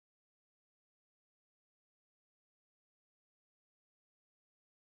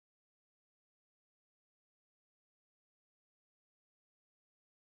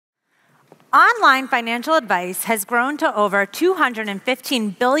Online financial advice has grown to over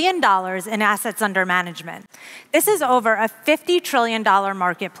 $215 billion in assets under management. This is over a $50 trillion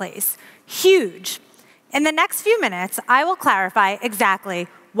marketplace. Huge. In the next few minutes, I will clarify exactly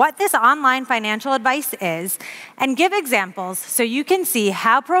what this online financial advice is and give examples so you can see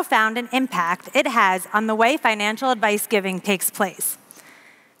how profound an impact it has on the way financial advice giving takes place.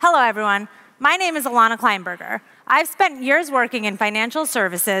 Hello, everyone. My name is Alana Kleinberger. I've spent years working in financial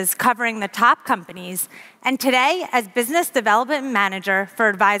services covering the top companies, and today as Business Development Manager for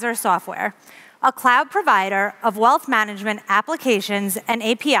Advisor Software, a cloud provider of wealth management applications and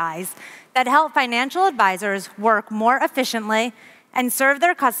APIs that help financial advisors work more efficiently and serve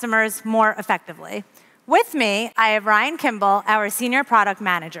their customers more effectively. With me, I have Ryan Kimball, our Senior Product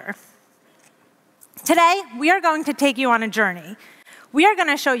Manager. Today, we are going to take you on a journey. We are going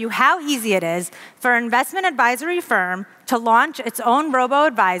to show you how easy it is for an investment advisory firm to launch its own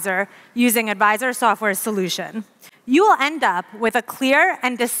robo-advisor using Advisor Software's solution. You will end up with a clear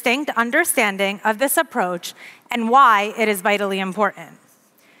and distinct understanding of this approach and why it is vitally important.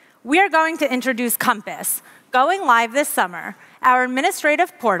 We are going to introduce Compass, going live this summer, our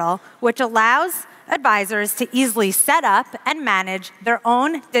administrative portal, which allows advisors to easily set up and manage their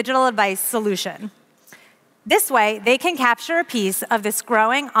own digital advice solution. This way, they can capture a piece of this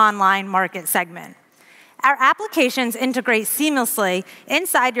growing online market segment. Our applications integrate seamlessly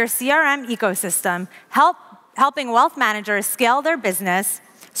inside your CRM ecosystem, helping wealth managers scale their business,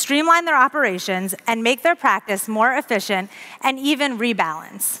 streamline their operations, and make their practice more efficient, and even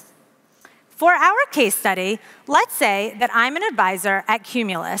rebalance. For our case study, let's say that I'm an advisor at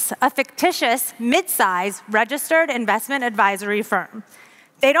Cumulus, a fictitious, mid-size, registered investment advisory firm.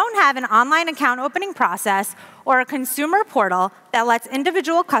 They don't have an online account opening process or a consumer portal that lets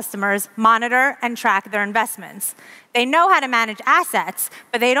individual customers monitor and track their investments. They know how to manage assets,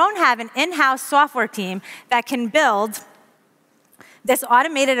 but they don't have an in-house software team that can build this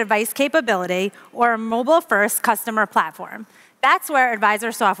automated advice capability or a mobile-first customer platform. That's where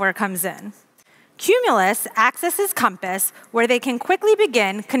Advisor Software comes in. Cumulus accesses Compass, where they can quickly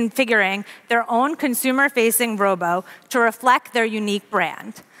begin configuring their own consumer-facing robo to reflect their unique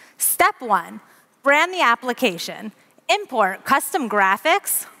brand. Step 1, brand the application. Import custom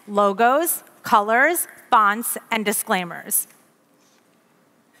graphics, logos, colors, fonts, and disclaimers.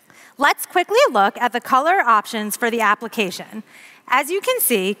 Let's quickly look at the color options for the application. As you can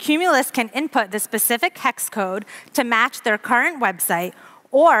see, Cumulus can input the specific hex code to match their current website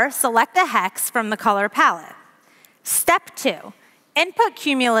or select a hex from the color palette. Step 2, input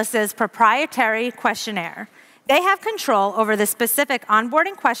Cumulus's proprietary questionnaire. They have control over the specific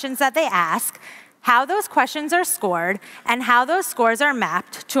onboarding questions that they ask, how those questions are scored, and how those scores are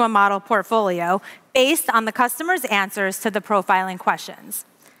mapped to a model portfolio based on the customer's answers to the profiling questions.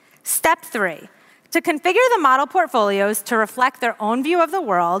 Step 3, to configure the model portfolios to reflect their own view of the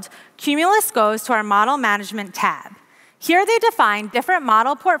world, Cumulus goes to our Model Management tab. Here they define different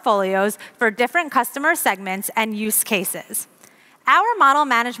model portfolios for different customer segments and use cases. Our model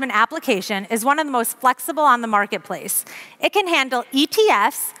management application is one of the most flexible on the marketplace. It can handle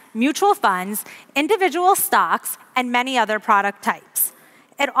ETFs, mutual funds, individual stocks, and many other product types.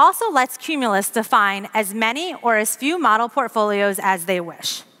 It also lets Cumulus define as many or as few model portfolios as they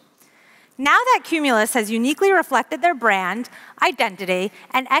wish. Now that Cumulus has uniquely reflected their brand, identity,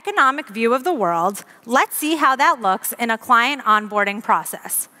 and economic view of the world, let's see how that looks in a client onboarding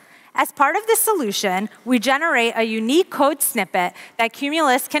process. As part of this solution, we generate a unique code snippet that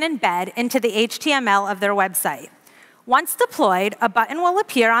Cumulus can embed into the HTML of their website. Once deployed, a button will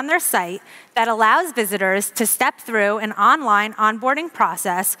appear on their site that allows visitors to step through an online onboarding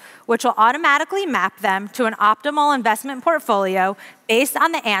process, which will automatically map them to an optimal investment portfolio based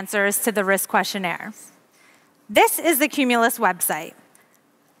on the answers to the risk questionnaire. This is the Cumulus website.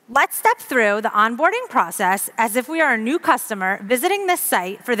 Let's step through the onboarding process as if we are a new customer visiting this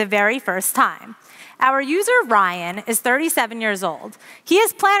site for the very first time. Our user, Ryan, is 37 years old. He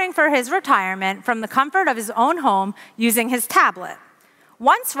is planning for his retirement from the comfort of his own home using his tablet.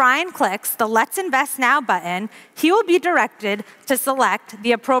 Once Ryan clicks the Let's Invest Now button, he will be directed to select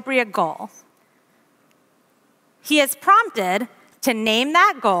the appropriate goal. He is prompted to name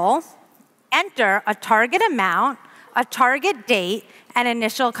that goal, enter a target amount, a target date, and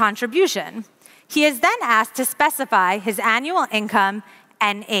initial contribution. He is then asked to specify his annual income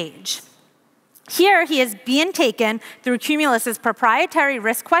and age. Here, he is being taken through Cumulus's proprietary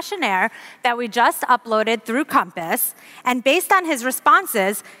risk questionnaire that we just uploaded through Compass, and based on his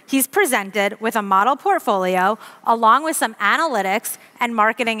responses, he's presented with a model portfolio along with some analytics and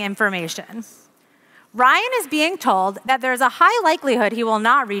marketing information. Ryan is being told that there's a high likelihood he will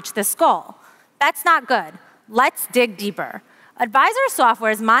not reach this goal. That's not good. Let's dig deeper. Advisor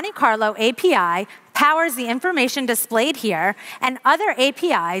Software's Monte Carlo API powers the information displayed here, and other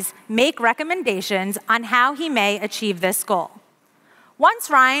APIs make recommendations on how he may achieve this goal.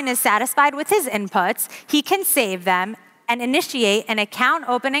 Once Ryan is satisfied with his inputs, he can save them and initiate an account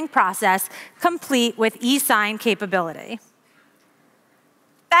opening process complete with e-sign capability.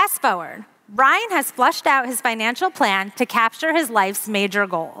 Fast forward. Ryan has fleshed out his financial plan to capture his life's major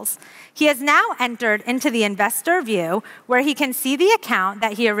goals. He has now entered into the investor view, where he can see the account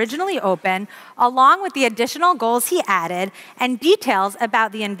that he originally opened, along with the additional goals he added and details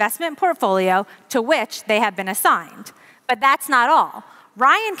about the investment portfolio to which they have been assigned. But that's not all.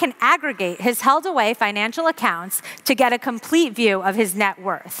 Ryan can aggregate his held-away financial accounts to get a complete view of his net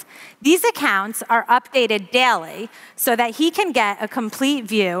worth. These accounts are updated daily so that he can get a complete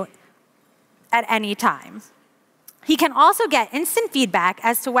view at any time. He can also get instant feedback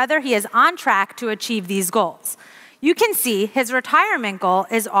as to whether he is on track to achieve these goals. You can see his retirement goal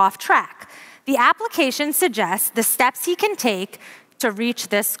is off track. The application suggests the steps he can take to reach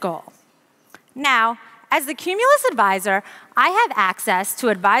this goal. Now, as the Cumulus advisor, I have access to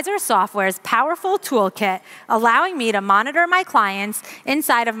Advisor Software's powerful toolkit, allowing me to monitor my clients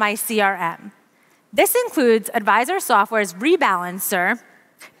inside of my CRM. This includes Advisor Software's Rebalancer,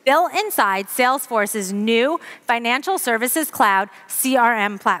 built inside Salesforce's new Financial Services Cloud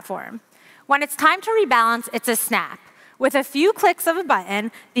CRM platform. When it's time to rebalance, it's a snap. With a few clicks of a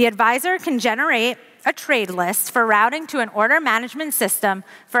button, the advisor can generate a trade list for routing to an order management system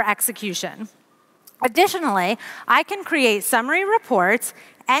for execution. Additionally, I can create summary reports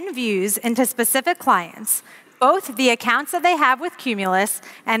and views into specific clients, both the accounts that they have with Cumulus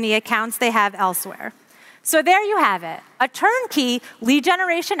and the accounts they have elsewhere. So there you have it, a turnkey lead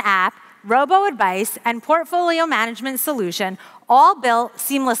generation app, robo-advice, and portfolio management solution, all built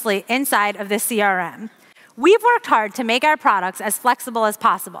seamlessly inside of the CRM. We've worked hard to make our products as flexible as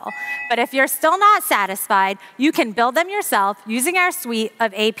possible, but if you're still not satisfied, you can build them yourself using our suite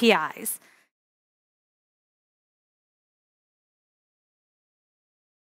of APIs.